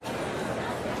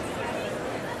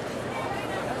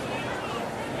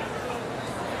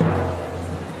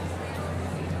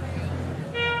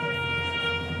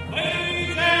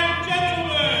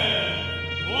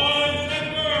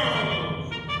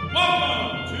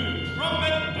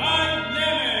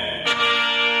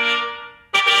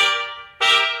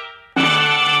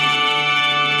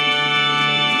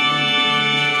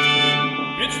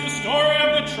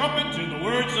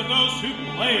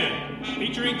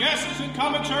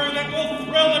adventure that will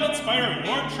thrill and inspire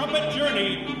your trumpet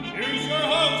journey. Here's your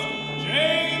host,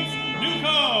 James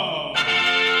Newcomb.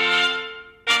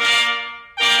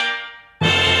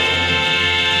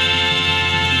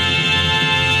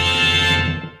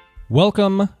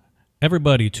 Welcome,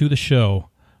 everybody, to the show.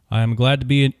 I am glad to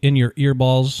be in your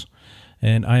earballs,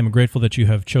 and I am grateful that you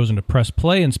have chosen to press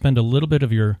play and spend a little bit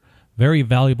of your very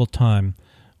valuable time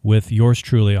with yours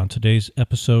truly on today's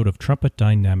episode of Trumpet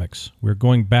Dynamics. We're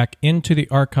going back into the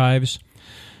archives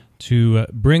to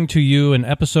bring to you an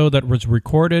episode that was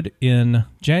recorded in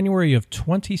January of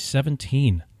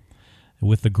 2017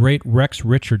 with the great Rex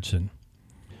Richardson.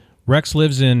 Rex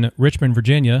lives in Richmond,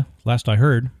 Virginia, last I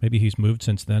heard. Maybe he's moved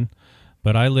since then.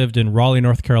 But I lived in Raleigh,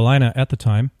 North Carolina at the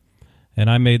time,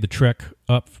 and I made the trek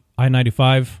up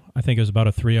I-95. I think it was about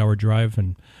a 3-hour drive,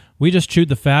 and we just chewed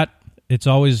the fat. It's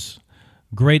always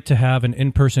great to have an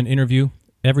in-person interview.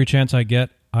 Every chance I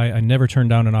get, I never turn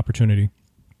down an opportunity.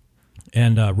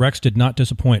 And Rex did not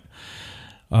disappoint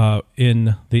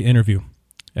in the interview,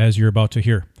 as you're about to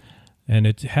hear. And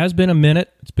it has been a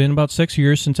minute. It's been about 6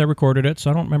 years since I recorded it,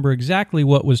 so I don't remember exactly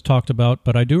what was talked about,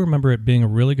 but I do remember it being a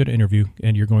really good interview,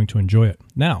 and you're going to enjoy it.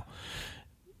 Now,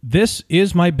 this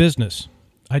is my business.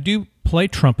 I do play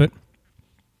trumpet,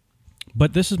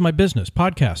 but this is my business,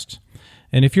 podcasts.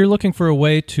 And if you're looking for a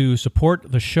way to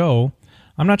support the show,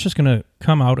 I'm not just going to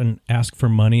come out and ask for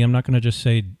money. I'm not going to just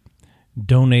say,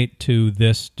 donate to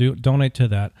this, donate to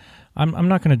that. I'm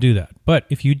not going to do that. But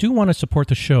if you do want to support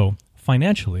the show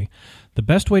financially, the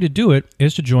best way to do it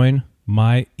is to join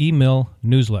my email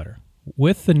newsletter.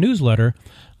 With the newsletter,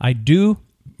 I do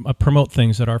promote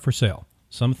things that are for sale.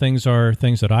 Some things are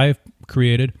things that I've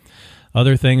created.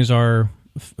 Other things are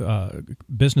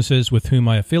businesses with whom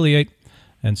I affiliate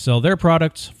and sell their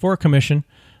products for a commission.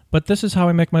 But this is how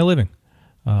I make my living.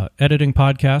 Editing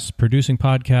podcasts, producing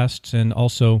podcasts, and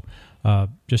also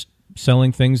just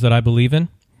selling things that I believe in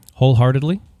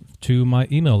wholeheartedly to my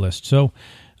email list. So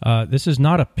this is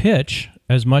not a pitch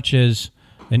as much as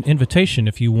an invitation.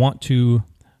 If you want to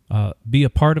be a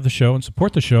part of the show and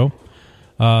support the show,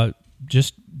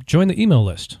 just join the email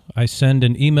list. I send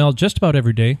an email just about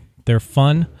every day. They're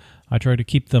fun. I try to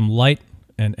keep them light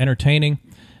and entertaining.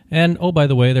 And, oh, by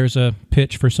the way, there's a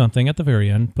pitch for something at the very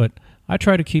end, but I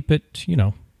try to keep it,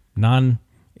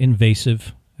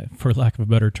 non-invasive, for lack of a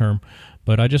better term.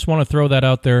 But I just want to throw that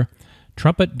out there.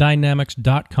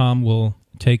 TrumpetDynamics.com will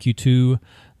take you to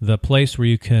the place where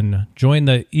you can join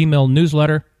the email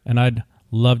newsletter, and I'd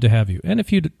love to have you. And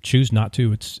if you choose not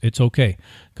to, it's okay,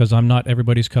 because I'm not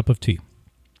everybody's cup of tea.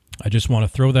 I just want to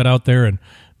throw that out there and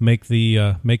make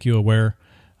you aware,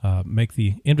 make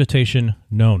the invitation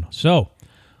known. So,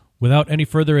 without any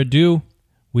further ado,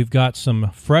 we've got some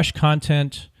fresh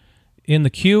content in the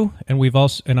queue, and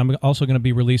I'm also going to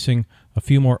be releasing a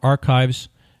few more archives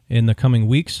in the coming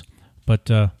weeks. But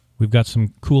we've got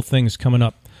some cool things coming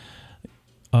up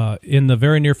in the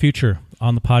very near future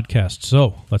on the podcast.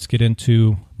 So let's get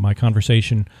into my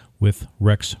conversation with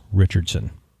Rex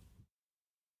Richardson.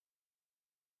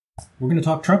 We're going to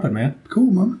talk trumpet, man.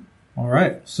 Cool, man. All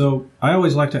right. So I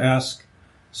always like to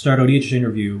start out each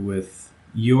interview with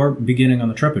your beginning on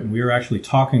the trumpet. And we were actually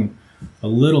talking a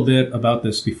little bit about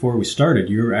this before we started.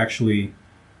 You're actually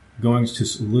going to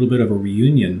a little bit of a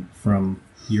reunion from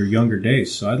your younger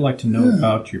days. So I'd like to know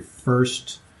about your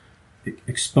first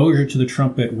exposure to the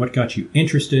trumpet, what got you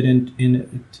interested in it,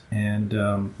 and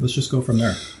let's just go from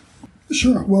there.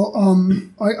 Sure. Well,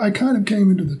 I kind of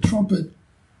came into the trumpet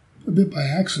a bit by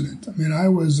accident. I mean, I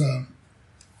was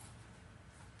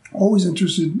always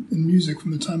interested in music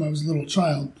from the time I was a little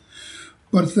child.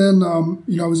 But then,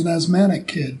 I was an asthmatic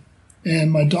kid,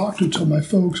 and my doctor told my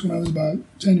folks when I was about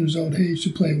 10 years old, hey, you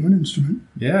should play a wind instrument.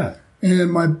 Yeah.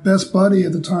 And my best buddy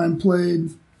at the time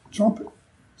played trumpet,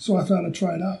 so I thought I'd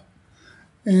try it out.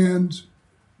 And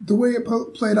the way it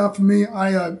played out for me,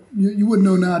 you wouldn't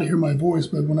know now to hear my voice,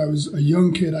 but when I was a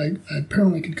young kid, I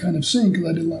apparently could kind of sing because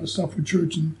I did a lot of stuff with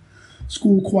church and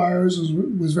school choirs,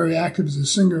 was very active as a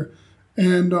singer.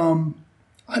 And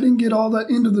I didn't get all that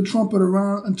into the trumpet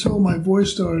around until my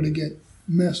voice started to get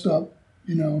messed up,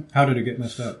 How did it get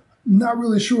messed up? Not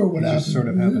really sure what happened. Just sort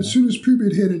of happened. As soon as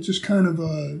puberty hit, it just kind of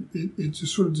it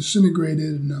just sort of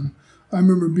disintegrated. And I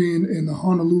remember being in the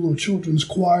Honolulu Children's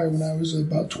Choir when I was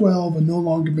about 12 and no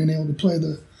longer being able to play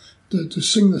to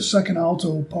sing the second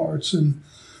alto parts, and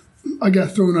I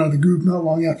got thrown out of the group not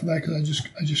long after that because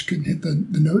I just couldn't hit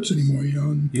the notes anymore.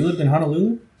 And you lived in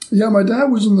Honolulu? Yeah, my dad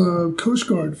was in the Coast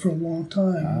Guard for a long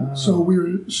time, so we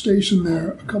were stationed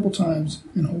there a couple times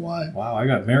in Hawaii. Wow, I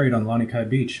got married on Lanikai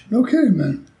Beach. No kidding,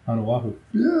 man. On Oahu.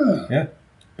 Yeah. Yeah,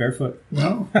 barefoot.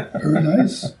 Wow, very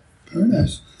nice. Very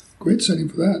nice. great setting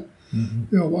for that. Mm-hmm.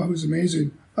 You know, wow, it was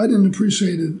amazing. I didn't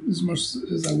appreciate it as much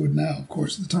as I would now, of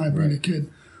course, at the time being a kid.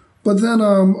 But then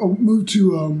I moved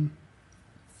to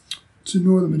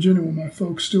Northern Virginia, where my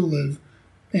folks still live,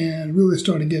 and really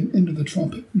started getting into the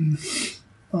trumpet. And,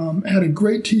 had a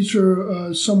great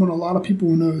teacher, someone a lot of people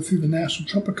will know through the National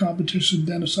Trumpet Competition,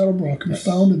 Dennis Edelbrock, who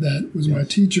founded that, was my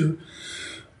teacher.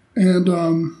 And,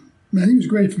 man, he was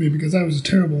great for me because I was a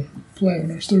terrible player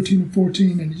when I was 13 and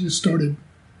 14, and he just started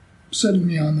setting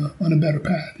me on a better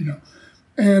path, you know.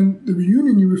 And the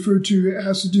reunion you referred to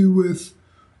has to do with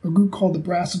a group called the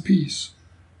Brass of Peace.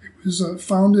 It was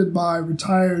founded by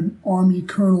retired Army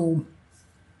Colonel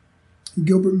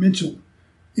Gilbert Mitchell.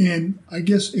 And I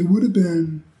guess it would have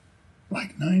been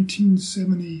like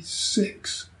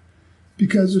 1976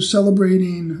 because they're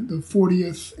celebrating the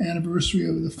 40th anniversary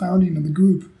of the founding of the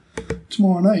group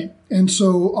tomorrow night. And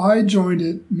so I joined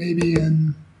it maybe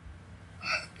in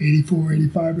 84,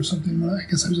 85 or something. I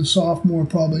guess I was a sophomore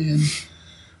probably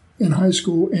in high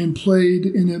school and played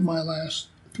in it my last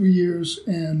 3 years.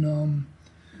 And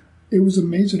it was an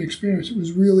amazing experience. It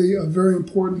was really a very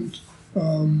important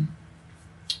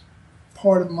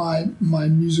part of my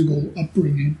musical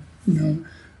upbringing, you know.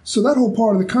 So that whole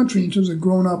part of the country, in terms of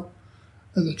growing up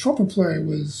as a trumpet player,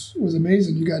 was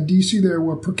amazing. You got DC there,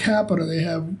 where per capita they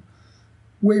have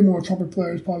way more trumpet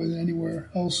players probably than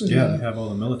anywhere else. They have all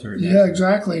the military guys. Yeah,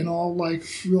 exactly, and all like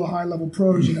real high level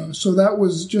pros, you know. So that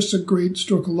was just a great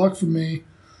stroke of luck for me,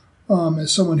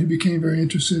 as someone who became very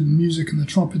interested in music and the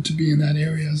trumpet, to be in that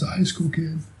area as a high school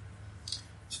kid.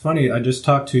 It's funny. I just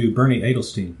talked to Bernie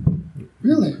Edelstein.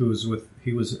 Really?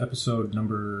 He was episode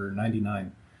number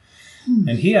 99.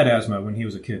 And he had asthma when he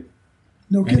was a kid.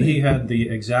 No kidding. And he had the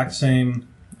exact same,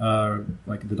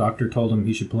 like the doctor told him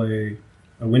he should play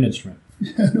a wind instrument.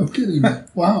 Yeah, no kidding.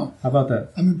 Wow. How about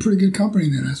that? I'm in pretty good company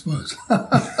then, I suppose.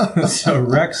 So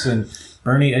Rex and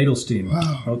Bernie Edelstein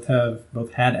Wow.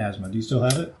 both had asthma. Do you still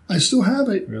have it? I still have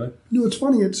it. Really? You know, it's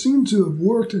funny. It seemed to have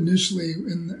worked initially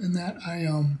in that I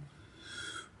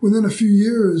within a few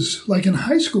years, like in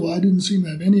high school, I didn't seem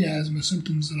to have any asthma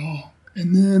symptoms at all.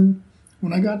 And then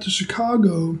when I got to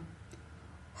Chicago,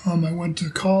 I went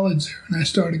to college there, and I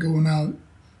started going out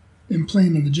and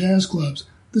playing in the jazz clubs.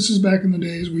 This is back in the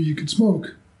days where you could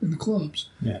smoke in the clubs.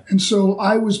 Yeah. And so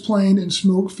I was playing in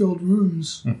smoke-filled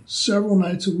rooms several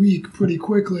nights a week pretty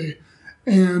quickly.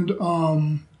 And,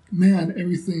 man,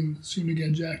 everything seemed to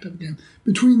get jacked up again.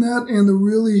 Between that and the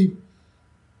really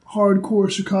hardcore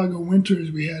Chicago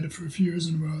winters we had for a few years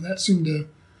in a row, that seemed to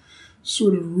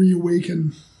sort of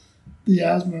reawaken the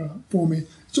asthma for me.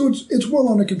 So it's well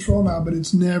under control now, but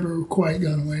it's never quite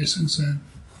gone away since then.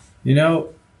 You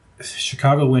know,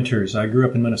 Chicago winters. I grew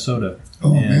up in Minnesota.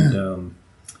 Oh, and man.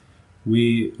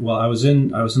 I was in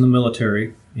the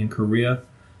military in Korea.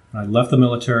 I left the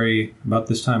military about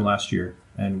this time last year,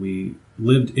 and we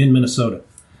lived in Minnesota.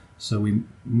 So we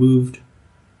moved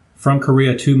from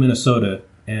Korea to Minnesota,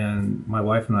 and my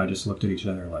wife and I just looked at each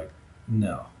other like,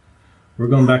 no, we're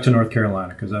going back to North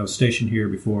Carolina, because I was stationed here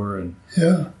before, and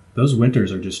Yeah. those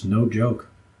winters are just no joke.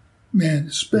 Man,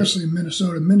 especially in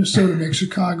Minnesota. Minnesota makes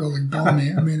Chicago like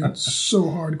balmy. I mean, it's so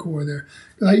hardcore there.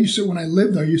 When I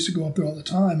lived there, I used to go up there all the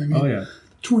time. I mean, Oh, yeah.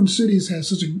 Twin Cities has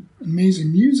such an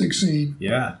amazing music scene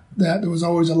Yeah. that there was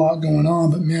always a lot going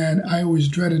on. But man, I always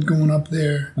dreaded going up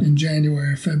there in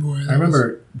January or February. I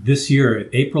remember this year,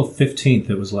 April 15th,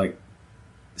 it was like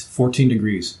 14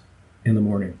 degrees in the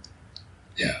morning.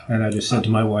 Yeah. And I just said to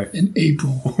my wife, In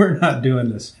April. we're not doing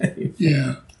this.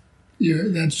 Yeah. Yeah,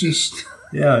 that's just...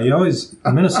 Yeah,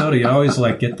 in Minnesota, you always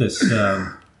like get this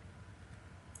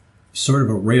sort of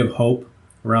a ray of hope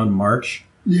around March.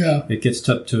 Yeah. It gets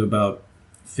up to about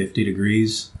 50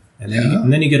 degrees, and then, Yeah.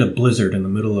 and then you get a blizzard in the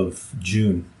middle of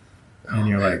June, and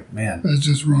you're like, man. That's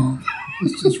just wrong.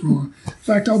 That's just wrong. In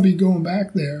fact, I'll be going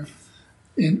back there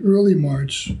in early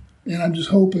March, and I'm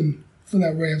just hoping for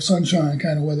that ray of sunshine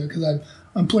kind of weather, because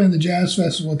I'm playing the Jazz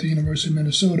Festival at the University of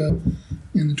Minnesota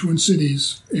in the Twin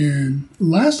Cities. And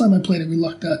last time I played it, we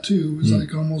lucked out too. It was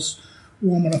like almost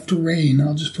warm enough to rain.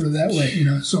 I'll just put it that way, you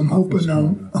know. So I'm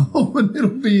hoping it'll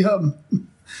be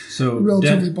So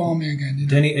relatively balmy again. You know?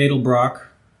 Denny Edelbrock,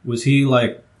 was he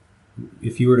like,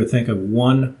 if you were to think of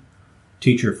one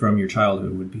teacher from your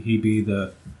childhood, would he be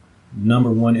the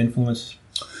number one influence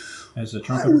as a I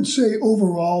trumpeter? would say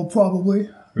overall, probably.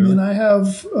 Really? I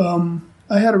mean,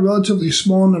 I had a relatively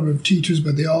small number of teachers,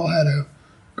 but they all had a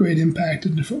great impact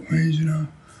in different ways. You know,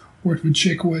 worked with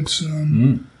Chikowitz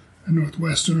at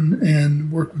Northwestern,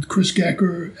 and worked with Chris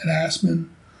Gecker at Aspen.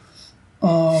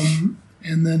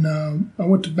 And then I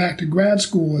went back to grad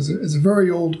school as a very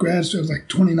old grad student. I was like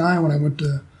 29 when I went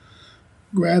to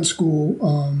grad school.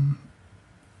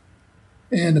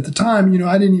 And at the time,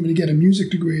 I didn't even get a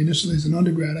music degree initially as an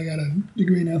undergrad. I got a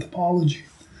degree in anthropology.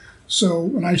 So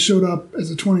when I showed up as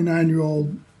a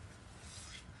 29-year-old,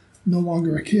 no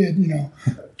longer a kid,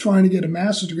 trying to get a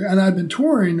master's degree, and I'd been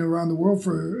touring around the world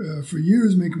for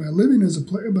years, making my living as a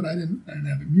player, but I didn't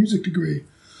have a music degree.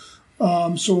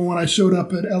 So when I showed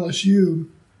up at LSU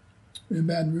in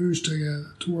Baton Rouge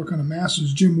to work on a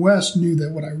master's, Jim West knew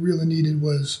that what I really needed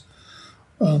was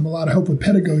a lot of help with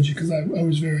pedagogy, because I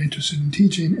was very interested in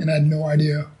teaching, and I had no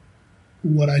idea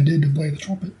what I did to play the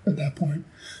trumpet at that point.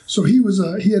 So he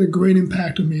had a great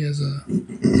impact on me as a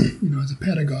as a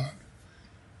pedagogue.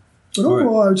 But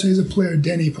overall, I would say as a player,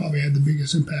 Denny probably had the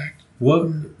biggest impact.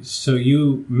 So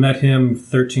you met him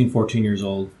 13, 14 years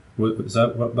old. Is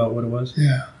that about what it was?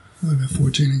 Yeah, I would have been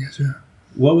 14, I guess. Yeah.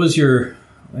 What was your?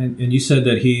 And you said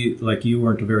that you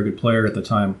weren't a very good player at the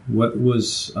time. What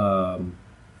was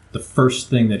the first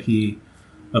thing that he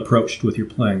approached with your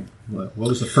playing? What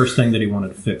was the first thing that he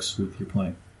wanted to fix with your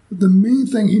playing? The main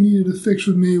thing he needed to fix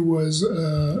with me was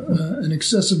an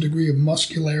excessive degree of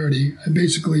muscularity. I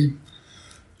basically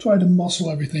tried to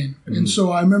muscle everything. Mm-hmm. And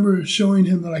so I remember showing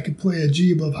him that I could play a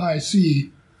G above high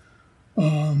C,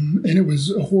 and it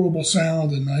was a horrible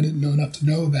sound, and I didn't know enough to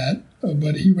know that,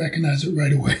 but he recognized it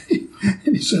right away.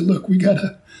 And he said, look,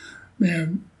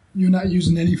 man, you're not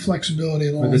using any flexibility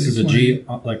at all. This is a G,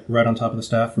 like right on top of the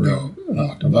staff? Or no, an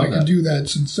octave. I could do that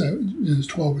since I was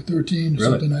 12 or 13 or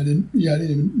something. I didn't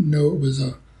even know it was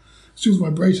as soon as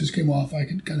my braces came off, I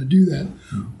could kind of do that.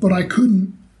 Mm-hmm. But I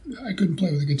couldn't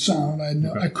play with a good sound.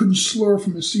 I couldn't slur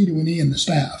from a C to an E in the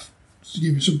staff, just to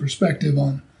give you some perspective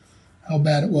on how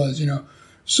bad it was,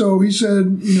 So he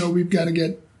said, we've got to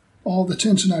get all the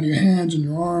tension out of your hands and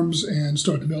your arms and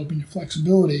start developing your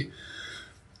flexibility.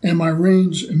 And my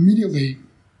range immediately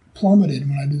plummeted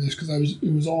when I do this, because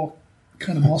it was all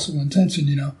kind of muscle and tension,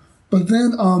 But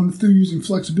then through using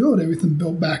flexibility, everything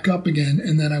built back up again,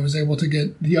 and then I was able to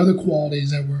get the other qualities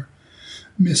that were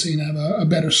missing. Have a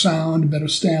better sound, better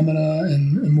stamina,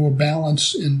 and more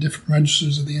balance in different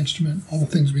registers of the instrument. All the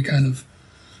things we kind of,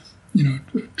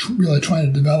 really trying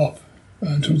to develop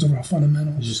in terms of our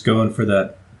fundamentals. Just going for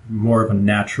that more of a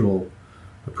natural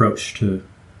approach to,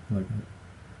 like,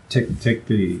 take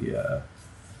the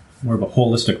more of a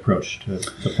holistic approach to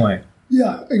playing.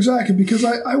 Yeah, exactly. Because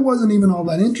I wasn't even all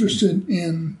that interested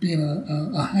in being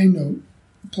a high note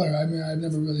player. I mean, I've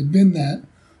never really been that.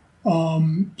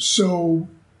 So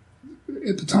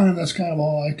at the time, that's kind of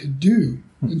all I could do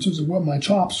in terms of what my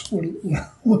chops would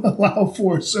allow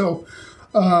for. So,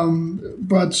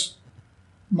 but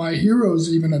my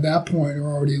heroes, even at that point, are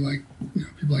already like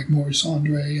people like Maurice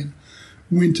Andre and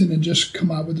Wynton had just come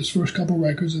out with his first couple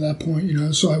records at that point.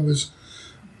 So I was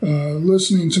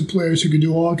listening to players who could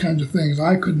do all kinds of things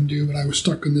I couldn't do, but I was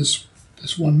stuck in this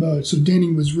one mode. So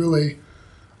Denny was really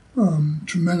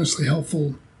tremendously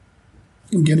helpful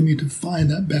in getting me to find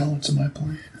that balance in my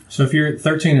playing. So if you're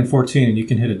 13 and 14 and you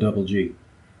can hit a double G,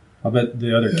 I'll bet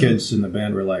the other kids in the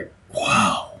band were like,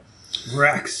 wow,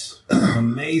 Rex,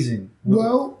 amazing.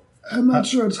 Well, I'm not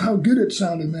sure it's how good it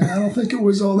sounded, man. I don't think it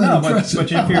was all that impressive.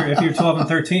 But if you're 12 and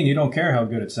 13, you don't care how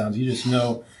good it sounds. You just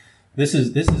know this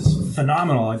is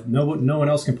phenomenal. No one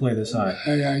else can play this high.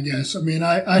 I guess. I mean,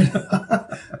 I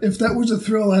if that was a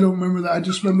thrill, I don't remember that. I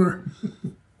just remember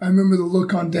the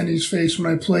look on Denny's face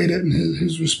when I played it, and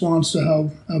his response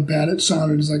to how bad it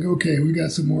sounded. It's like, okay, we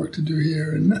got some work to do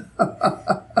here. And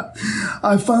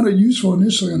I found it useful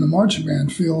initially in the marching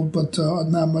band field, but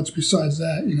not much besides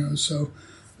that, So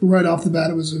right off the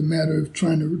bat, it was a matter of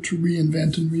trying to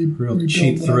reinvent and rebuild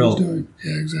cheap what thrill. I was doing.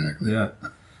 Yeah, exactly. Yeah.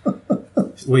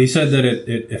 Well, you said that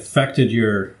it affected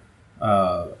your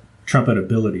trumpet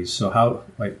abilities. So how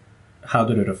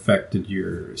did it affect? Did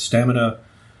your stamina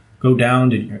go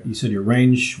down? You said your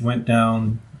range went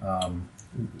down?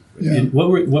 What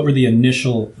were the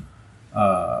initial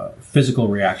physical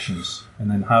reactions, and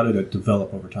then how did it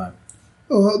develop over time?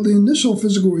 Well, the initial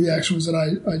physical reaction was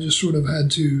that I just sort of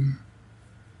had to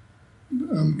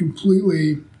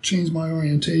completely change my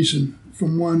orientation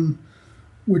from one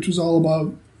which was all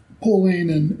about pulling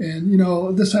and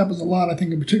this happens a lot, I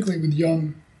think, particularly with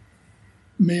young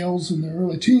males in their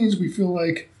early teens. We feel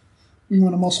like we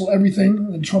want to muscle everything,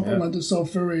 and trumpet lent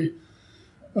itself very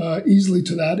easily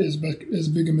to that, as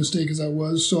big a mistake as that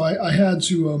was. So I had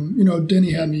to,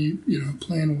 Denny had me,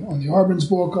 playing on the Arbenz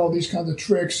book, all these kinds of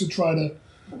tricks to try to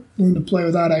learn to play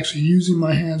without actually using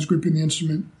my hands, gripping the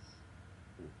instrument,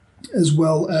 as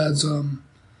well as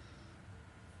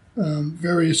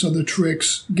various other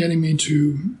tricks, getting me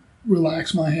to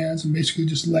relax my hands and basically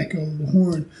just let go of the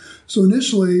horn. So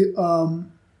initially,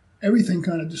 everything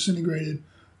kind of disintegrated.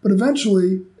 But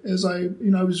eventually, as I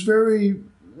was very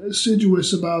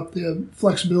assiduous about the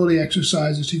flexibility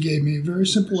exercises he gave me, very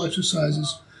simple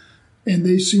exercises, and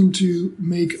they seemed to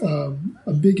make a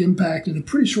big impact in a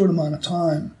pretty short amount of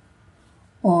time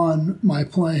on my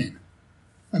playing.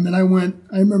 I mean, I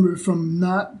remember from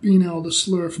not being able to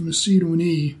slur from a C to an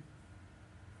E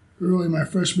early my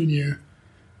freshman year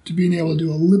to being able to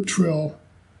do a lip trill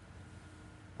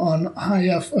on high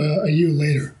F a year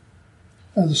later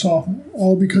as a sophomore,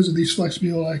 all because of these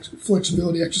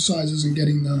flexibility exercises and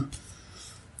getting the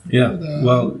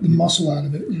muscle out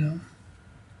of it,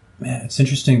 Man, it's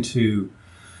interesting to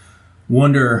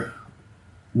wonder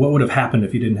what would have happened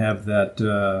if you didn't have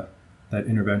that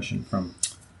intervention from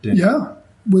Dick. Yeah,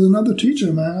 with another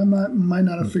teacher, man, I might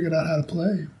not have figured out how to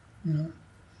play,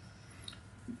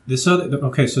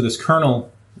 So this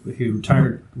colonel, he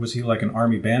retired, was he like an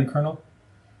Army band colonel?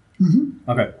 Mm-hmm.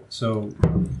 Okay, so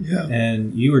yeah,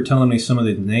 and you were telling me some of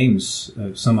the names,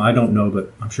 some I don't know,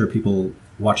 but I'm sure people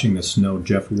watching this know.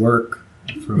 Jeff Work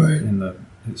from in the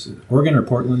Oregon or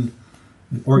Portland,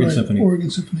 Oregon Symphony. Oregon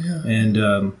Symphony, yeah.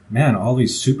 And man, all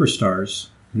these superstars.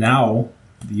 Now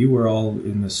you were all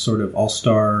in this sort of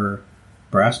all-star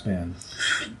brass band.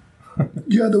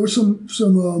 Yeah, there were some.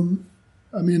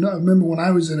 I mean, I remember when I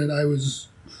was in it, I was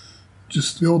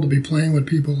just thrilled to be playing with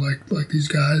people like these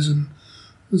guys. And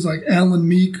it was like Alan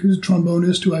Meek, who's a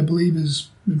trombonist, who I believe has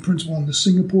been principal in the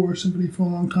Singapore Symphony for a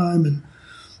long time, and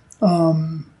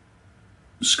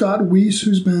Scott Weiss,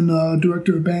 who's been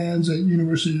director of bands at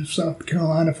University of South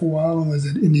Carolina for a while and was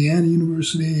at Indiana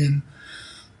University,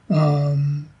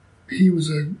 and he was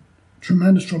a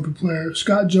tremendous trumpet player.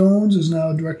 Scott Jones is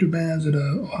now director of bands at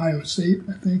Ohio State,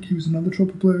 I think. He was another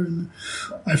trumpet player. And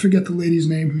I forget the lady's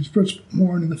name who's principal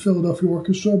horn in the Philadelphia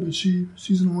Orchestra, but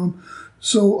she's an alum.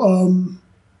 So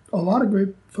a lot of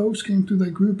great folks came through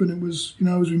that group, and it was,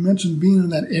 as we mentioned, being in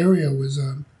that area was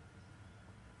a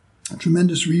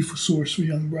tremendous resource for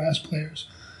young brass players,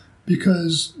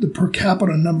 because the per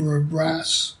capita number of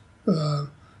brass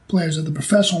players at the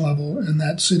professional level in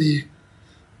that city,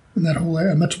 in that whole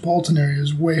area, metropolitan area,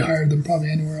 is way higher than probably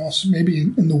anywhere else, maybe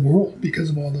in the world, because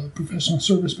of all the professional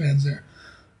service bands there.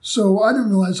 So I didn't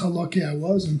realize how lucky I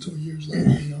was until years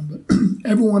later, but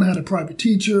everyone had a private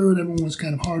teacher, and everyone was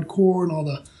kind of hardcore, and all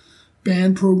the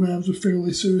band programs were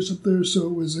fairly serious up there.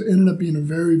 So it ended up being a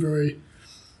very, very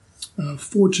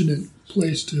fortunate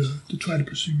place to try to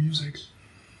pursue music.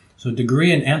 So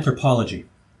degree in anthropology.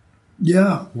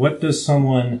 Yeah. What does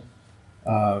someone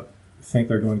think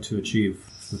they're going to achieve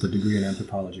with a degree in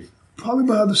anthropology? Probably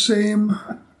about the same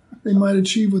they might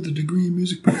achieve with a degree in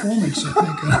music performance, I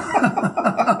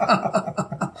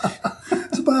think.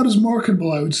 It's about as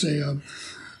marketable, I would say.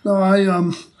 No,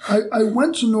 I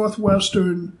went to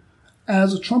Northwestern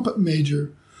as a trumpet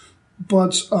major,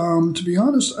 but to be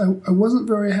honest, I wasn't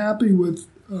very happy with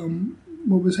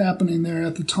what was happening there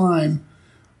at the time.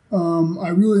 I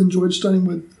really enjoyed studying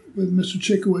with Mr.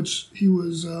 Chikowicz. He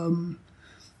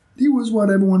was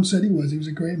what everyone said he was. He was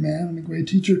a great man and a great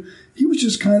teacher. He was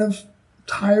just kind of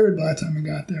tired by the time I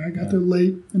got there. I got there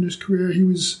late in his career. He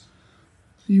was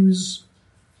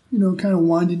kind of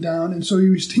winding down, and so he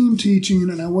was team teaching,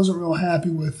 and I wasn't real happy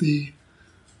with the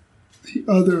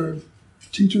other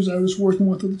teachers I was working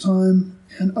with at the time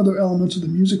and other elements of the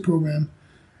music program.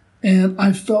 And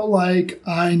I felt like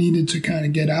I needed to kind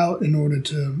of get out in order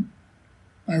to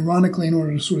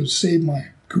sort of save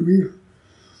my career.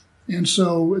 And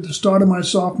so at the start of my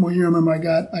sophomore year, I remember I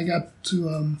got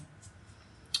to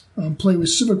play with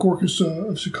Civic Orchestra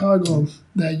of Chicago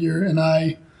that year. And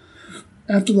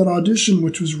after that audition,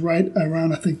 which was right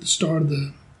around, I think, the start of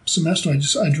the semester,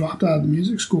 I dropped out of the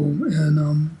music school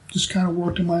and just kind of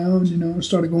worked on my own. I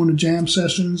started going to jam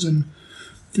sessions, and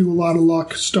through a lot of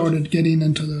luck started getting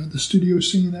into the studio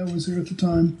scene that was there at the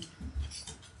time,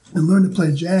 and learned to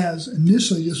play jazz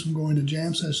initially just from going to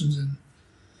jam sessions and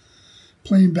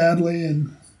playing badly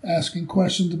and asking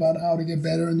questions about how to get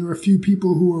better. And there were a few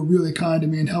people who were really kind to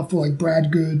me and helpful, like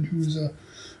Brad Good, who was a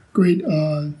great,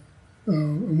 a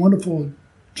wonderful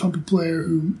trumpet player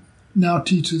who now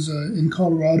teaches in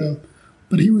Colorado.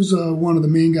 But he was one of the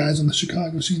main guys on the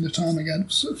Chicago scene at the time. I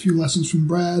got a few lessons from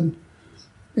Brad.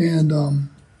 And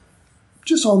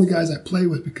just all the guys I played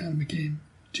with kind of became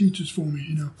teachers for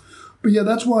me, But yeah,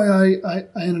 that's why I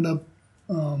ended up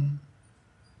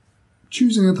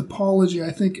choosing anthropology.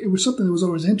 I think it was something that was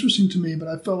always interesting to me, but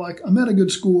I felt like I'm at a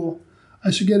good school.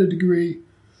 I should get a degree.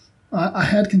 I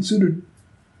had considered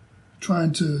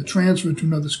trying to transfer to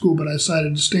another school, but I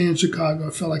decided to stay in Chicago. I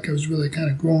felt like I was really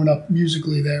kind of growing up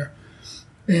musically there.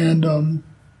 And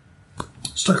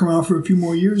stuck around for a few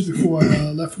more years before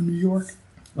I left for New York.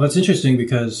 Well, it's interesting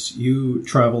because you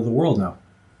travel the world now.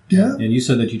 Yeah. And you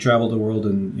said that you traveled the world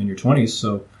in your 20s,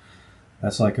 so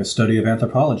that's like a study of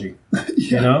anthropology,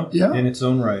 Yeah. Yeah. in its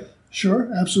own right.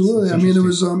 Sure, absolutely. That's I mean,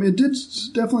 interesting. it did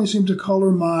definitely seem to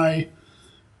color my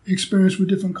experience with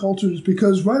different cultures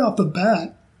because right off the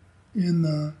bat in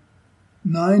the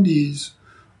 90s,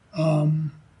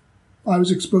 I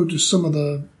was exposed to some of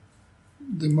the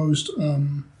most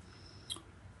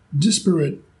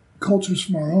disparate cultures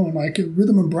from our own. Like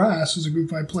Rhythm and Brass is a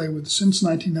group I play with since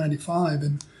 1995,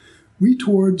 and we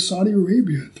toured Saudi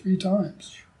Arabia 3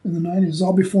 times in the 90s,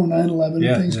 all before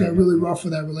 9/11. Things got really rough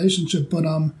with that relationship, but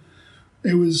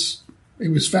it was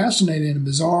fascinating and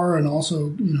bizarre, and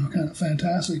also kind of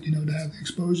fantastic, to have the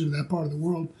exposure to that part of the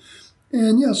world.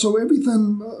 And yeah, so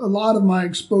a lot of my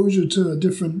exposure to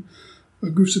different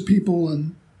groups of people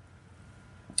and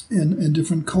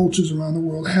different cultures around the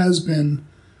world has been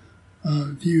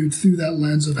viewed through that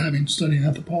lens of having studied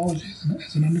anthropology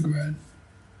as an undergrad.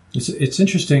 It's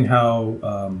interesting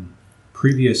how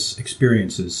previous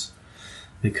experiences,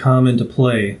 they come into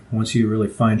play once you really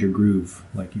find your groove.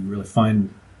 Like you really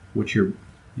find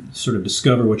sort of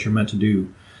discover what you're meant to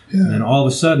do. Yeah. And then all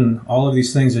of a sudden, all of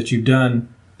these things that you've done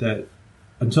that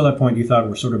until that point you thought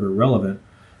were sort of irrelevant,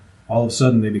 all of a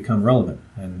sudden they become relevant,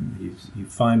 and you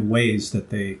find ways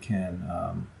that they can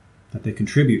that they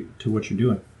contribute to what you're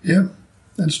doing. Yeah,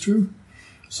 that's true.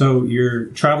 So you're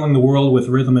traveling the world with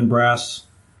Rhythm and Brass.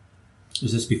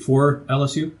 Is this before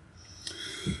LSU?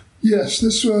 Yes,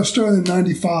 this started in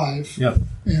 95. Yeah.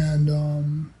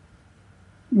 And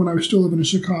when I was still living in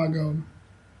Chicago,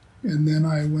 and then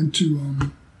I went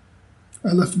to,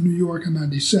 I left New York in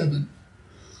 97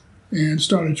 and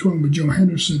started touring with Joe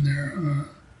Henderson there,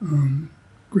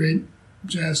 great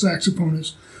jazz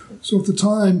saxophonist. So at the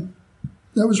time,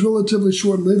 that was relatively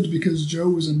short-lived because Joe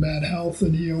was in bad health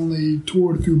and he only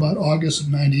toured through about August of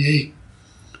 98.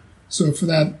 So for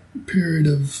that period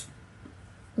of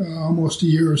almost a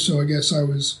year or so, I guess I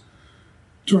was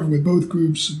touring with both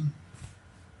groups and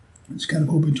just kind of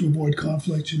hoping to avoid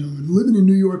conflict, and living in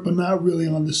New York, but not really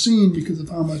on the scene because of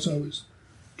how much I was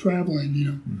traveling,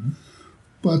 Mm-hmm.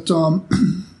 But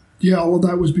yeah, all of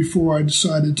that was before I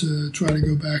decided to try to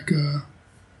go back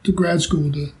to grad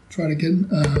school to try to get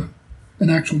an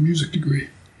actual music degree.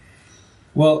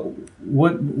 Well,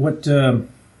 what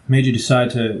made you decide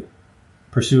to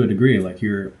pursue a degree? Like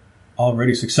you're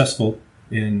already successful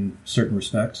in certain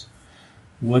respects.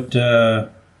 What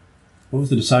was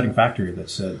the deciding factor that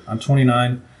said, I'm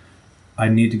 29, I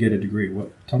need to get a degree?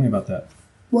 Tell me about that.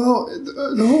 Well,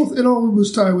 it all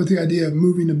was tied with the idea of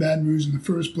moving to Baton Rouge in the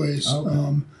first place.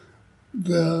 Okay.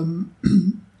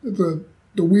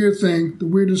 The weird thing, the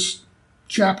weirdest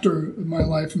chapter of my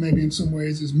life, maybe in some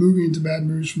ways, is moving to Baton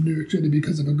Rouge from New York City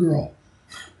because of a girl.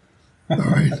 All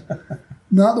right.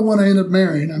 Not the one I ended up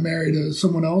marrying. I married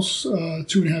someone else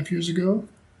 2.5 years ago.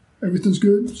 Everything's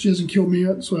good. She hasn't killed me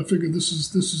yet, so I figured this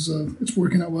is it's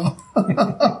working out well.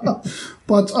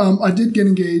 But I did get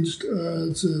engaged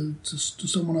to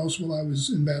someone else while I was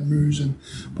in Baton Rouge,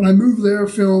 but I moved there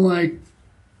feeling like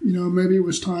maybe it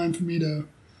was time for me to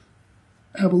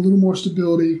have a little more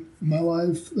stability in my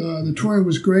life. The touring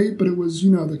was great, but it was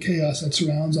the chaos that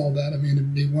surrounds all that. I mean,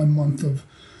 it'd be 1 month of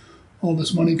all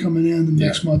this money coming in, the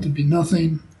next month it'd be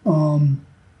nothing.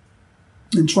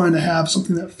 And trying to have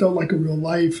something that felt like a real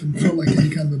life and felt like any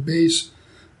kind of a base,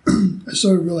 I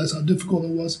started to realize how difficult it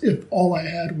was if all I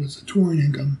had was a touring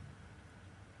income.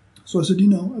 So I said,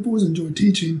 I've always enjoyed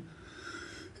teaching.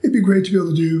 It'd be great to be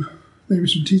able to do maybe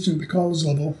some teaching at the college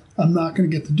level. I'm not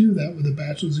going to get to do that with a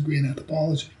bachelor's degree in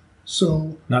anthropology.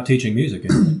 So not teaching music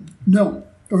anymore. No,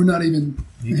 or not even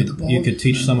anthropology. You could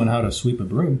teach someone how to sweep a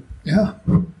broom. Yeah,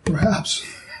 perhaps.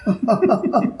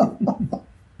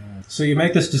 So you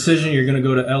make this decision, you're going to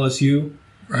go to LSU,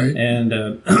 right? And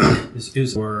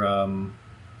is for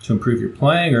to improve your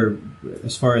playing, or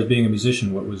as far as being a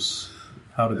musician,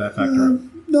 how did that factor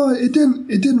in? No, it didn't.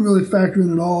 It didn't really factor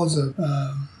in at all. As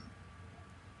a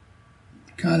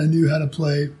kind of knew how to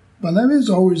play, but I mean, there's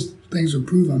always things to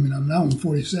improve. I mean, I'm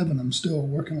 47. I'm still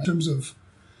working in terms of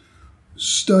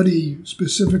study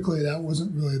specifically. That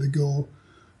wasn't really the goal.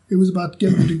 It was about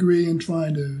getting a degree and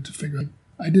trying to figure out.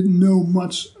 I didn't know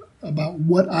much about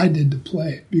what I did to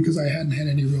play because I hadn't had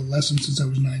any real lessons since I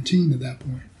was 19 at that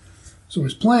point. So I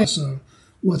was playing, so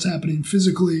what's happening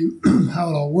physically, how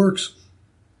it all works.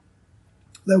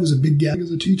 That was a big gap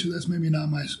as a teacher. That's maybe not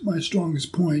my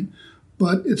strongest point,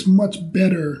 but it's much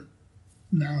better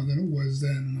now than it was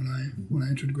then when I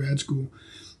entered grad school.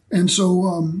 And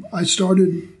so I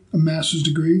started a master's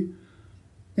degree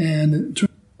and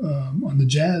on the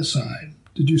jazz side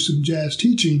to do some jazz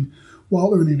teaching,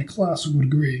 while earning a classical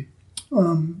degree.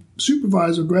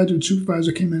 Graduate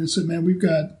supervisor came in and said, man,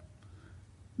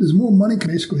 there's more money,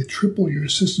 can basically triple your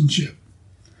assistantship.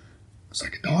 It's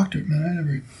like a doctorate, man. I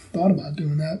never thought about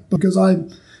doing that because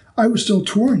I was still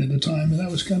touring at the time, and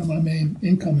that was kind of my main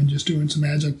income and just doing some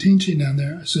adjunct teaching down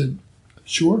there. I said,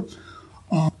 sure.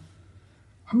 I'm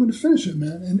going to finish it,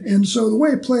 man. And so the way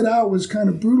it played out was kind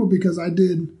of brutal because I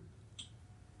did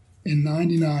in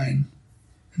 99,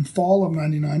 in fall of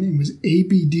 99, it was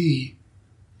ABD.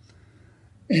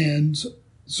 And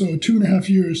so 2.5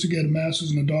 years to get a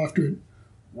master's and a doctorate.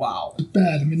 Wow. It's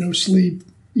bad. I mean, no sleep,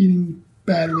 eating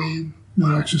badly,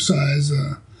 no exercise.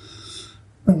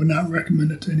 I would not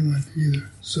recommend it to anyone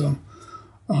either. So,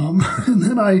 and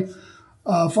then I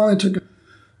finally took it,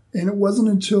 and it wasn't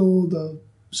until the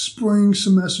spring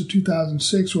semester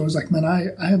 2006 where I was like, man,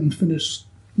 I haven't finished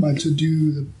my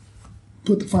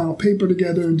put the final paper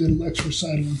together and did a lecture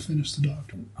recital and finished the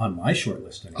doctorate. On my short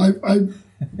list. Anyway.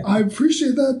 I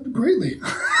appreciate that greatly.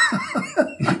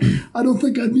 I don't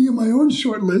think I'd be in my own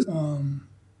short list.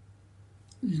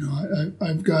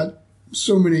 I've got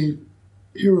so many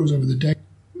heroes over the decade.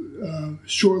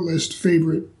 Short list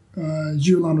favorite,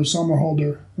 Giuliano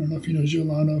Sommerhalder. I don't know if you know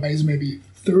Giuliano. He's maybe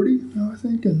 30 now, I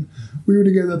think. And we were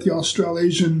together at the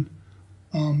Australasian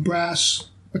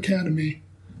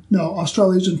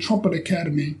Australasian Trumpet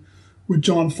Academy with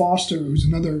John Foster, who's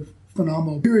another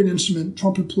phenomenal period instrument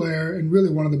trumpet player and really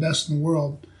one of the best in the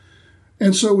world.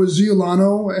 And so it was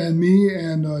Giuliano and me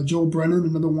and Joel Brennan,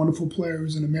 another wonderful player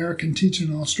who's an American teacher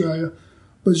in Australia.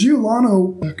 But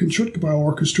Giuliano, Concertgebouw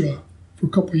Orchestra for a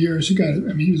couple of years. He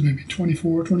was maybe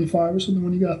 24, 25 or something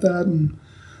when he got that. And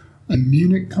a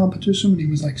Munich competition when he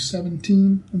was like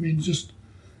 17. I mean, just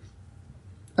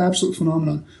absolute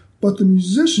phenomenon. But the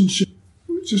musicianship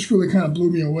just really kind of blew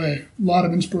me away. A lot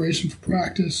of inspiration for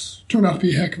practice. Turned out to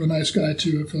be a heck of a nice guy,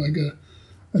 too. I feel like a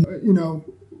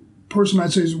person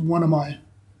I'd say is one of my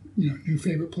new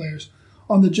favorite players.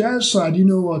 On the jazz side,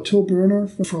 Till Brunner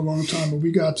for a long time, but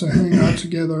we got to hang out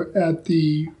together at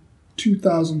the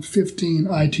 2015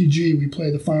 ITG. We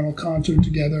played the final concert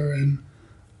together,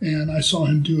 and I saw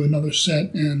him do another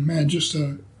set, and man, just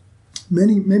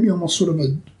maybe almost sort of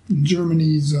a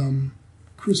Germany's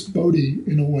Chris Bodie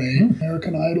in a way.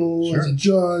 American Idol Sure. as a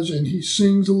judge, and he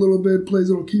sings a little bit, plays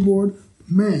a little keyboard.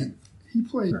 Man, he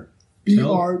played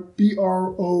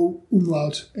B-R-O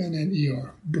umlaut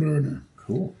N-N-E-R, Brunner.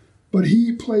 Cool. But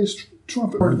he plays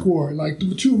trumpet hardcore. Like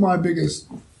the two of my biggest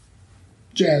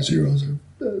jazz heroes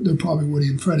they're probably Woody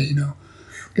and Freddie,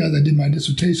 guys I did my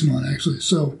dissertation on actually.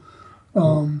 So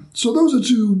those are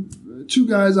two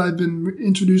guys I've been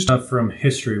introduced to. From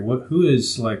history, who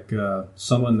is like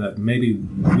someone that maybe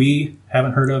we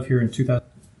haven't heard of here in 2000,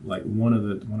 like one of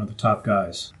the top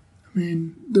guys? I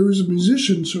mean, there is a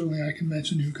musician certainly I can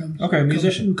mention who comes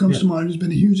to mind, who's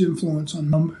been a huge influence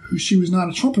on them. She was not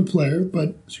a trumpet player,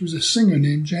 but she was a singer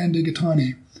named Jan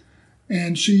Digatani,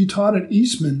 and she taught at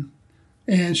Eastman,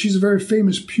 and she's a very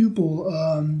famous pupil.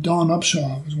 Dawn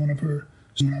Upshaw was one of her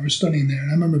when I was studying there, and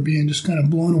I remember being just kind of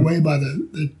blown away by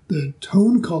the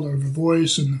tone color of her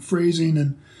voice and the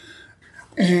phrasing,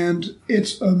 and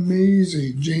it's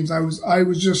amazing, James.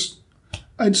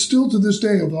 I'd still to this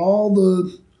day, of all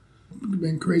the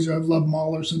been crazy. I've loved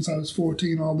Mahler since I was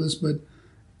 14, all this, but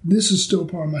this is still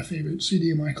part of my favorite CD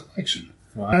in my collection.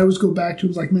 Wow. I always go back to it.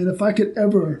 It's like, man, if I could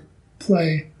ever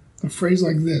play a phrase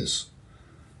like this,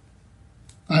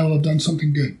 I will have done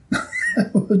something good.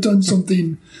 I will have done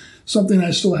something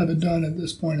I still haven't done at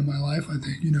this point in my life, I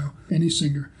think, any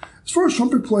singer. As far as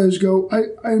trumpet players go,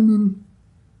 I mean,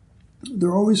 there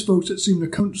are always folks that seem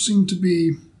to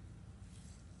be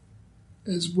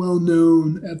as well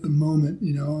known at the moment,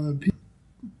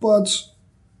 but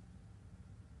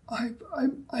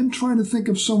I'm trying to think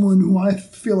of someone who I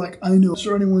feel like I know.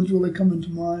 So anyone's really coming to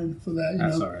mind for that,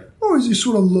 That's all right. Always these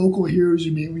sort of local heroes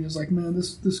you meet when you're like, man,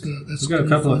 this guy. We've got a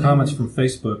couple of comments from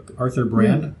Facebook. Arthur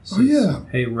Brand says, Oh,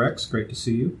 hey, Rex, great to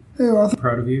see you. Hey, Arthur.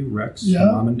 Proud of you, Rex, Yeah,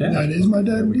 Mom and Dad. that is my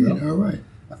dad There we indeed. go. All right.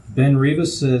 Ben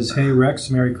Rivas says, hey,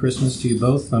 Rex, Merry Christmas to you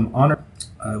both. I'm honored.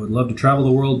 I would love to travel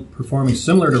the world performing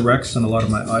similar to Rex and a lot of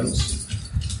my idols.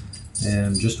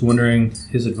 And just wondering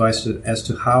his advice as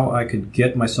to how I could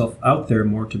get myself out there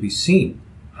more to be seen.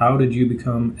 How did you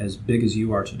become as big as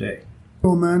you are today?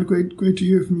 Oh, man, great to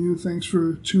hear from you. Thanks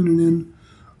for tuning in.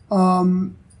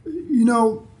 And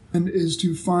is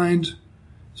to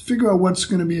figure out what's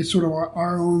going to be sort of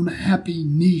our own happy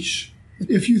niche.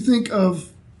 If you think of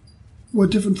what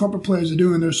different trumpet players are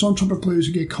doing, there's some trumpet players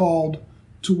who get called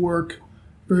to work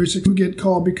who get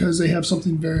called because they have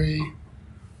something very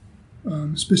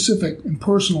specific and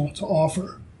personal to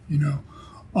offer,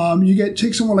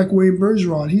 Take someone like Wayne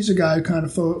Bergeron. He's a guy who kind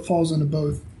of falls into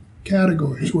both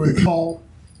categories, where you call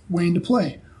Wayne to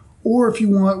play. Or if you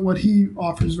want what he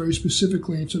offers very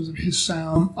specifically in terms of his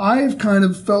sound. I've kind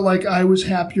of felt like I was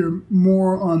happier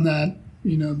more on that,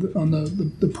 on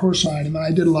the pro side. I mean,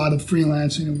 I did a lot of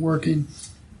freelancing and working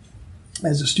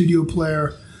as a studio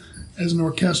player, as an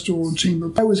orchestral and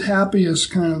chamber. I was happiest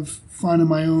kind of finding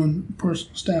my own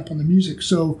personal stamp on the music.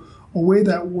 So a way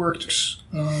that worked,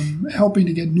 helping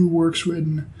to get new works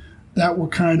written that were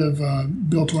kind of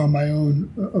built around my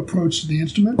own approach to the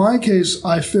instrument. In my case,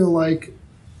 I feel like,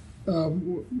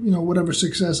 whatever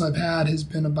success I've had has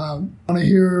been about, I want to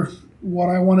hear what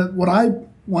I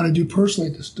want to do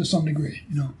personally to some degree,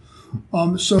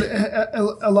 So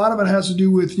a lot of it has to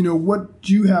do with, what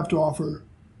do you have to offer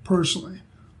personally?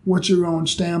 What's your own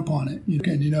stamp on it?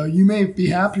 You may be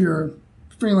happier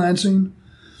freelancing,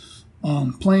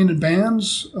 playing in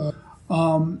bands,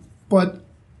 but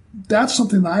that's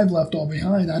something that I've left all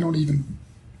behind. I don't even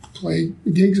play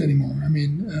gigs anymore. I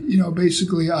mean,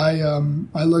 basically,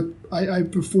 I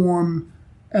perform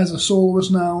as a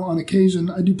soloist now. On occasion,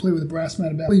 I do play with a brass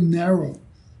band, really narrow.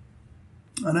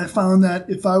 And I found that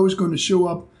if I was going to show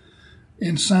up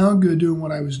and sound good doing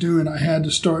what I was doing, I had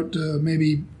to start to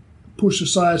maybe push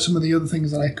aside some of the other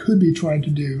things that I could be trying to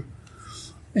do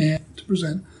and to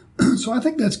present. So I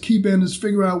think that's key, Ben, is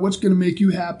figure out what's going to make you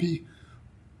happy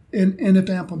and if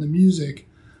amp on the music,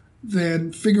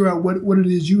 then figure out what it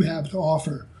is you have to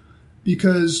offer.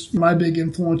 Because my big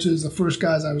influences, the first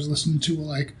guys I was listening to were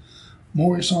like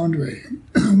Maurice Andre,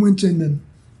 Wynton, and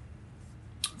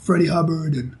Freddie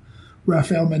Hubbard, and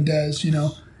Rafael Mendez.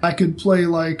 I could play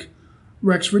like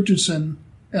Rex Richardson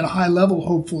at a high level,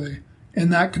 hopefully,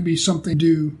 and that could be something to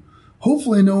do.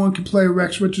 Hopefully no one can play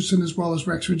Rex Richardson as well as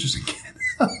Rex Richardson can.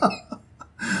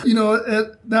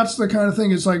 That's the kind of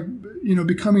thing. It's like,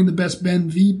 becoming the best Ben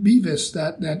Beavis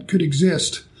that could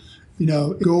exist,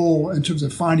 goal in terms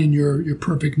of finding your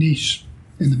perfect niche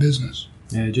in the business.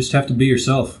 Yeah, you just have to be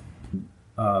yourself.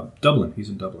 Dublin. He's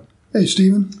in Dublin. Hey,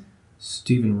 Stephen.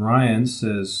 Stephen Ryan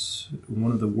says,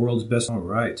 one of the world's best. All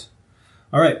right.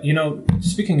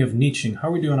 Speaking of niching, how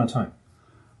are we doing on time?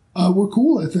 We're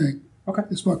cool, I think. Okay.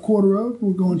 It's about 12:15.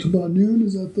 We're going to about noon.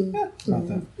 Is that the... Yeah, about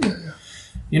that.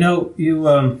 Yeah.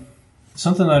 You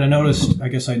something that I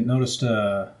noticed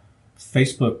a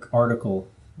Facebook article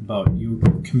about you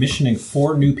commissioning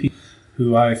 4 new people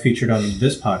who I featured on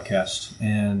this podcast,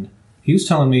 and he was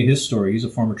telling me his story. He's a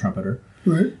former trumpeter,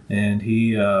 right? And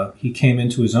he came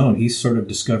into his own. He sort of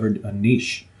discovered a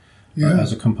niche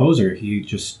as a composer. He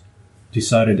just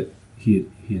decided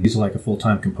he's like a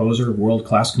full-time composer,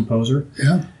 world-class composer.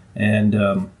 Yeah, and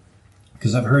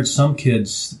because I've heard some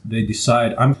kids, they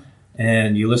decide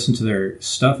and you listen to their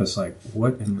stuff, it's like,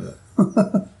 what in the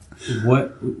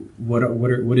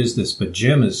what is this? But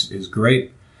Jim is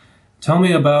great. Tell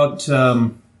me about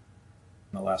the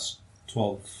last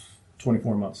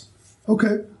 24 months.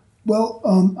 Okay.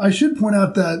 Well, I should point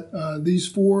out that these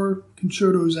 4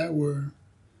 concertos that were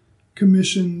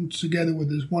commissioned together with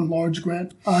this one large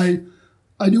grant, I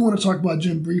do want to talk about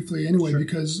Jim briefly anyway, sure.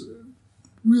 Because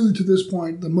really to this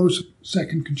point, the most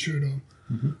second concerto.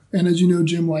 Mm-hmm. And as you know,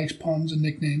 Jim likes puns and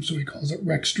nicknames, so he calls it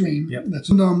Rextreme. Yep.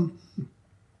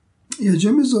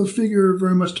 Jim is a figure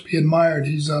very much to be admired.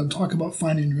 He's talk about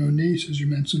finding your own niche, as you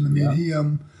mentioned. I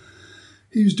mean,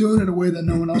 he's doing it in a way that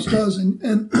no one else does,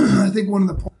 and I think one of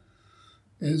the problems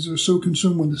is they're so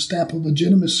consumed with the stamp of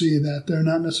legitimacy that they're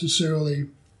not necessarily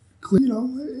clear.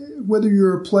 Whether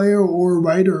you're a player or a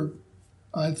writer,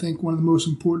 I think one of the most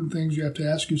important things you have to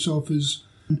ask yourself is.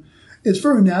 It's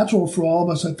very natural for all of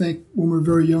us, I think, when we're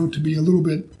very young to be a little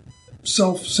bit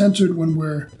self-centered when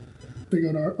we're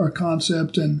figuring out our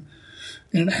concept, and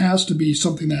it has to be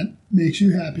something that makes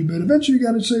you happy. But eventually you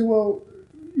got to say, well,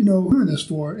 who am I doing this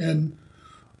for? And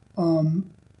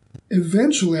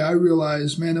eventually I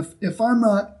realized, man, if I'm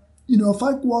not, if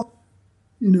I walk,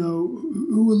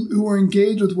 who are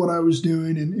engaged with what I was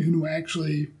doing and who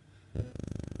actually,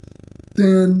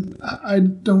 then I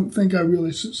don't think I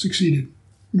really succeeded.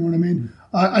 You know what I mean?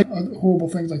 I horrible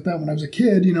things like that when I was a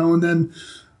kid, and then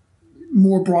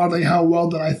more broadly, how well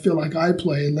did I feel like I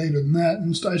played later than that?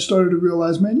 And I started to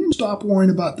realize, man, you can stop worrying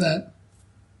about that.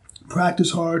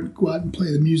 Practice hard, go out and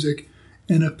play the music.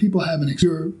 And if people have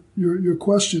your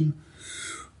question,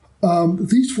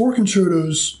 these 4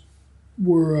 concertos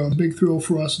were a big thrill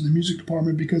for us in the music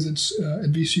department because it's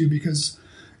at VCU, because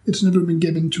it's never been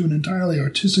given to an entirely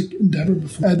artistic endeavor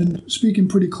before. I've been speaking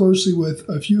pretty closely with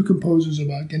a few composers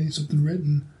about getting something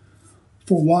written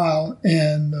for a while.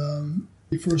 And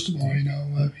first of all,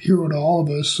 a hero to all of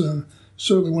us,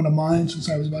 certainly one of mine since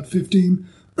I was about 15.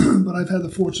 but I've had the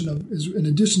fortune of, in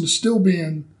addition to still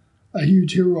being a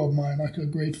huge hero of mine, like a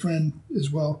great friend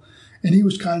as well, and he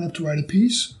was kind enough to write a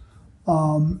piece.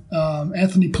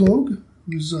 Anthony Plogue,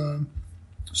 who's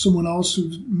someone else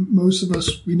who most of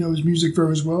us, we know his music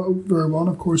very well. And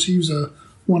of course, he was a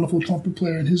wonderful trumpet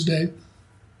player in his day.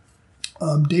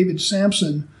 David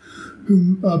Sampson,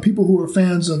 whom people who are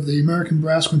fans of the American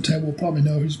Brass Quintet will probably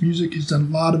know his music. He's done a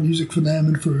lot of music for them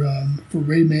and for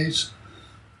Ray Mace.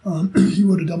 He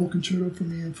wrote a double concerto for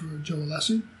me and for Joe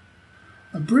Alessi.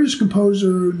 A British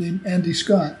composer named Andy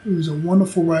Scott, who is a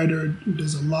wonderful writer who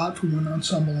does a lot for an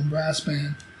ensemble and brass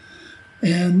band.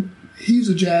 And he's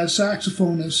a jazz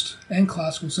saxophonist and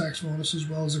classical saxophonist as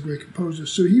well as a great composer.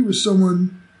 So he was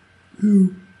someone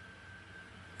who,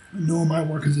 knowing my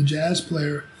work as a jazz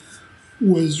player,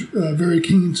 was very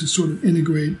keen to sort of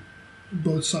integrate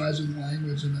both sides of the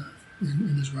language in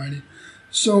his writing.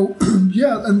 So,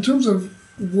 yeah, in terms of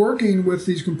working with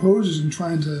these composers and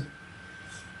trying to,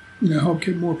 help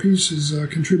get more pieces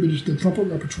contributed to the trumpet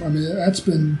repertoire, I mean, that's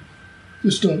been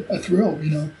just a thrill,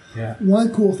 Yeah.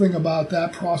 One cool thing about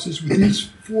that process with these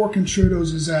 4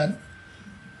 concertos is that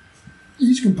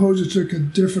each composer took a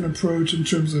different approach in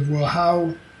terms of, well,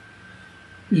 how,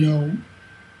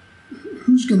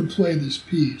 who's going to play this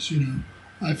piece,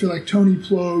 I feel like Tony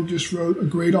Plogue just wrote a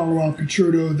great all-around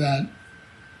concerto that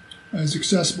is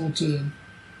accessible to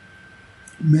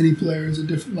many players at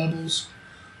different levels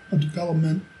of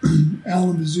development.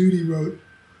 Alan Vizzuti wrote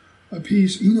a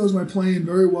piece. He knows my playing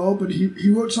very well, but he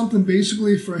wrote something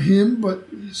basically for him, but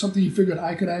something he figured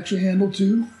I could actually handle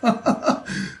too.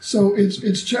 So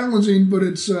it's challenging, but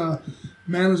it's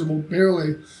manageable,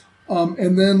 barely.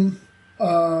 And then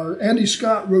Andy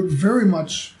Scott wrote very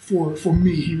much for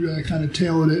me. He really kind of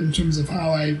tailored it in terms of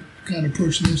how I kind of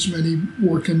approach the instrument. He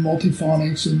worked in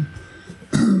multiphonics and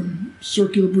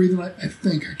circular breathing. I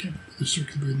think I can't put the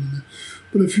circular breathing in there,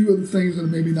 but a few other things that are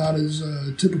maybe not as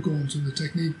typical into the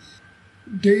technique.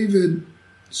 David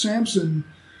Sampson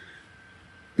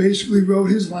basically wrote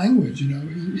his language.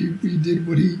 He did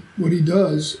what he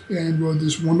does and wrote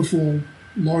this wonderful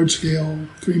large-scale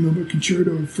 3-movement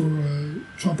concerto for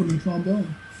trumpet and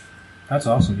trombone. That's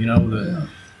awesome.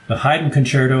 The Haydn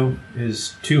Concerto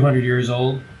is 200 years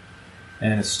old,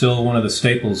 and it's still one of the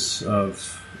staples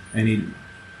of any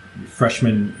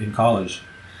freshman in college.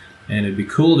 And it'd be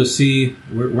cool to see,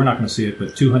 we're not going to see it,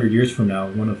 but 200 years from now,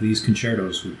 one of these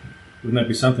concertos, wouldn't that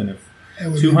be something? If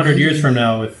 200 years from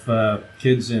now, if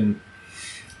kids in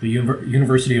the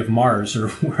University of Mars or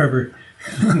wherever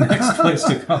the next place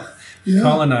to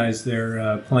colonize,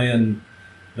 they're playing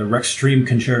the Rex Stream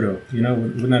Concerto,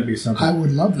 wouldn't that be something? I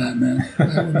would love that, man.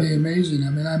 That would be amazing.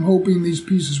 I mean, I'm hoping these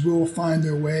pieces will find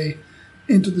their way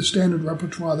into the standard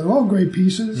repertoire. They're all great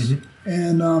pieces,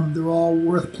 and they're all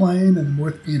worth playing and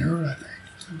worth being heard, I think.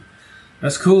 So.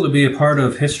 That's cool to be a part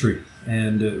of history.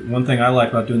 And one thing I like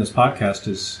about doing this podcast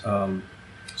is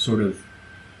sort of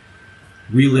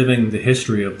reliving the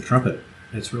history of the trumpet.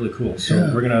 It's really cool.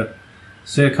 So we're going to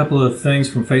say a couple of things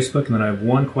from Facebook, and then I have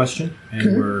one question,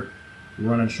 and we're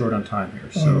running short on time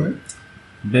here. So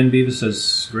Ben Beavis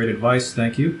says, great advice,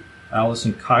 thank you.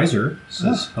 Allison Kaiser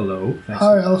says, hello. Thanks.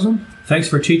 Hi, Allison. Thanks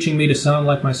for teaching me to sound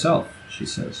like myself, she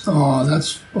says. Oh,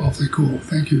 that's awfully cool.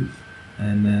 Thank you.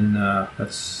 And then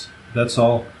that's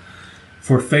all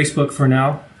for Facebook for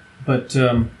now. But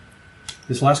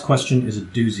this last question is a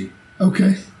doozy.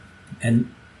 Okay. And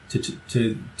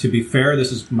to be fair,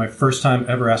 this is my first time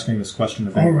ever asking this question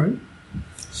of anyone. All right.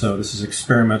 So this is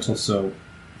experimental, so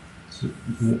it's a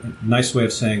nice way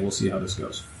of saying we'll see how this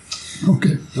goes.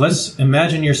 Okay. Let's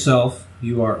imagine yourself,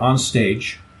 you are on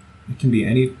stage. It can be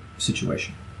any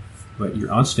situation, but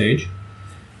you're on stage,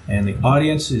 and the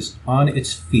audience is on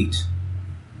its feet.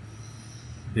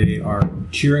 They are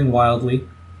cheering wildly.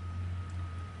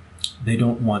 They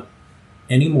don't want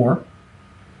any more,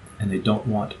 and they don't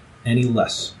want any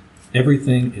less.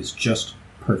 Everything is just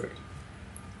perfect.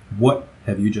 What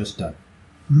have you just done?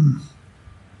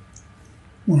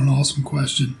 What an awesome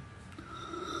question.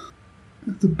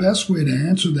 The best way to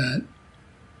answer that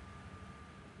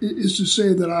is to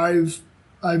say that I've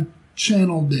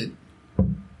channeled it.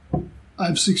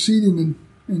 I've succeeded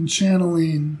in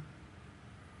channeling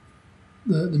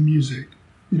the music,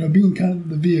 being kind of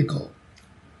the vehicle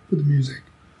for the music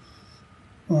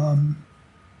in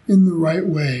the right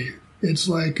way. It's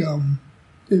like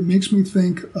it makes me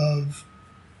think of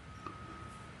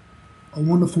a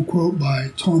wonderful quote by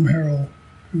Tom Harrell,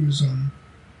 who's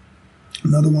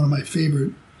another one of my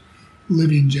favorite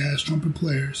living jazz trumpet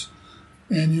players.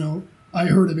 And, I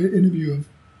heard an interview of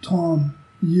Tom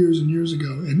years and years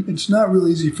ago, and it's not real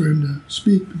easy for him to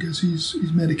speak because he's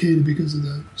medicated because of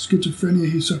the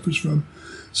schizophrenia he suffers from.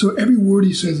 So every word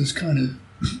he says is kind of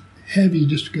heavy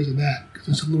just because of that, because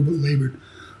it's a little bit labored.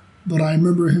 But I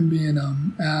remember him being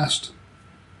asked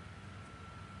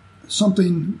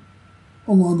something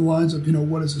along the lines of,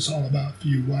 what is this all about for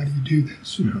you? Why do you do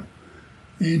this?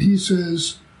 And he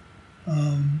says,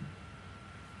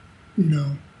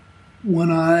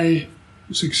 when I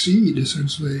succeed,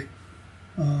 essentially,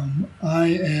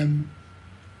 I am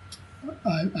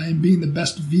being the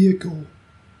best vehicle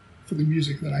for the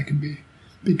music that I can be,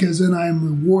 because then I am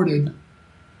rewarded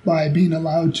by being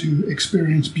allowed to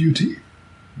experience beauty.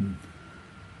 And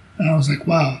I was like,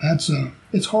 wow, it's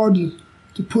hard to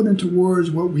put into words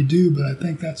what we do, but I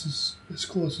think that's as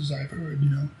close as I've heard,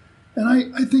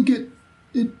 And I think it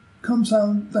comes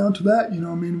down to that,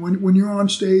 when you're on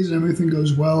stage and everything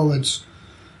goes well, it's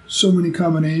so many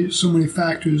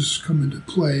factors come into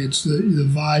play. It's the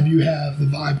vibe you have, the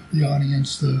vibe of the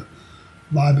audience, the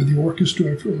vibe of the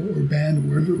orchestra or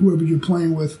band, or whoever you're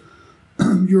playing with,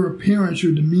 your appearance,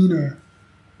 your demeanor,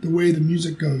 the way the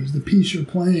music goes, the piece you're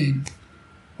playing.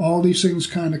 All these things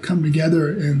kind of come together,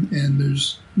 and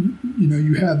there's,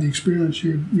 you have the experience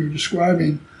you're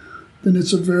describing. Then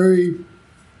it's an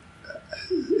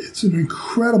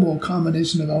incredible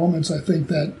combination of elements, I think,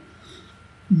 that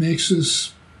makes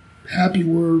us happy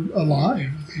we're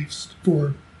alive, at least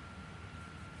for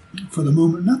the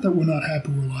moment. Not that we're not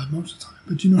happy we're alive most of the time,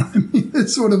 but you know what I mean?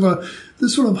 It's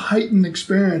this sort of heightened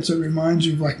experience that reminds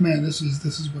you of, like, man, this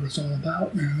is what it's all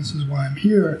about, man. This is why I'm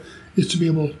here, is to be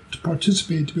able to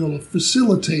participate, to be able to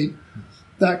facilitate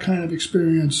that kind of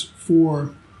experience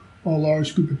for a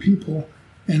large group of people.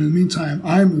 And in the meantime,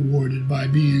 I'm rewarded by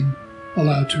being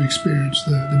allowed to experience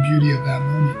the beauty of that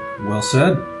moment. Well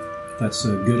said. That's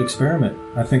a good experiment.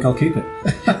 I think I'll keep it.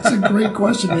 That's a great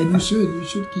question, man. You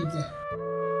should keep that.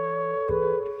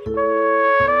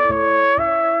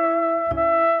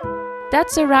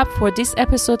 That's a wrap for this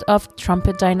episode of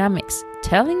Trumpet Dynamics,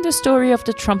 telling the story of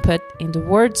the trumpet in the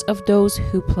words of those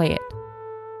who play it.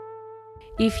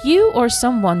 If you or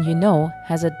someone you know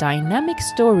has a dynamic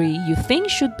story you think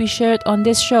should be shared on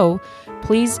this show,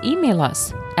 please email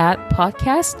us at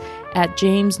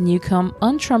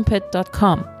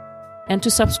podcast@jamesnewcomeontrumpet.com. And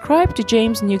to subscribe to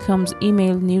James Newcomb's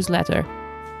email newsletter,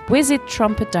 visit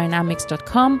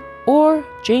trumpetdynamics.com or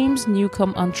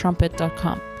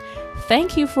jamesnewcomeontrumpet.com.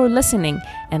 Thank you for listening,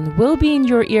 and we'll be in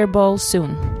your earball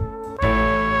soon.